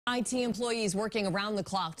IT employees working around the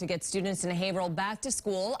clock to get students in Haverhill back to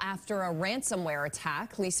school after a ransomware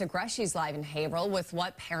attack. Lisa Gresci's live in Haverhill with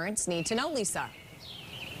what parents need to know. Lisa.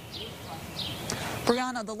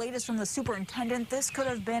 Brianna, the latest from the superintendent, this could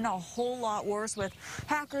have been a whole lot worse, with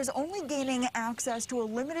hackers only gaining access to a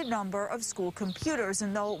limited number of school computers.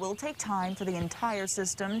 And though it will take time for the entire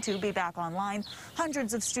system to be back online,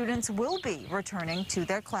 hundreds of students will be returning to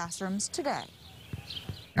their classrooms today.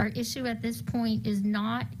 Our issue at this point is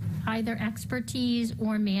not either expertise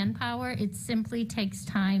or manpower. It simply takes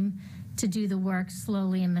time to do the work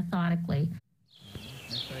slowly and methodically.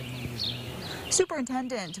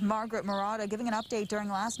 Superintendent Margaret Murata giving an update during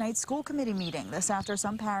last night's school committee meeting. This after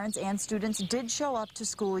some parents and students did show up to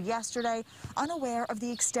school yesterday unaware of the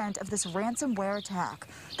extent of this ransomware attack.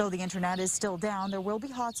 Though the internet is still down, there will be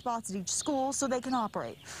hotspots at each school so they can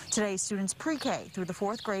operate. Today, students pre-K through the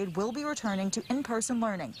 4th grade will be returning to in-person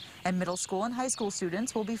learning, and middle school and high school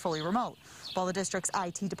students will be fully remote. While the district's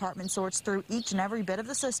IT department sorts through each and every bit of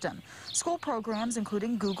the system, school programs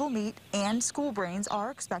including Google Meet and School Brains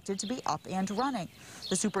are expected to be up and running.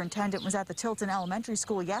 The superintendent was at the Tilton Elementary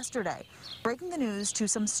School yesterday, breaking the news to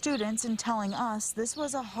some students and telling us this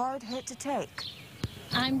was a hard hit to take.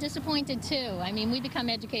 I'm disappointed too. I mean, we become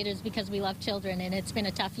educators because we love children, and it's been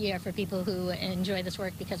a tough year for people who enjoy this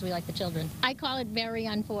work because we like the children. I call it very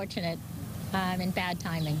unfortunate and bad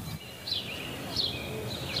timing.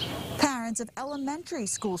 Parents of elementary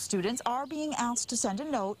school students are being asked to send a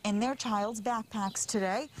note in their child's backpacks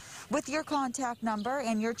today with your contact number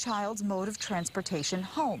and your child's mode of transportation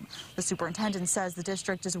home. The superintendent says the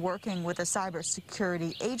district is working with a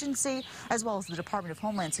cybersecurity agency as well as the Department of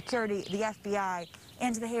Homeland Security, the FBI,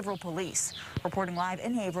 and the Haverhill Police. Reporting live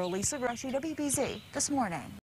in Haverhill, Lisa Gresci, WBZ This Morning.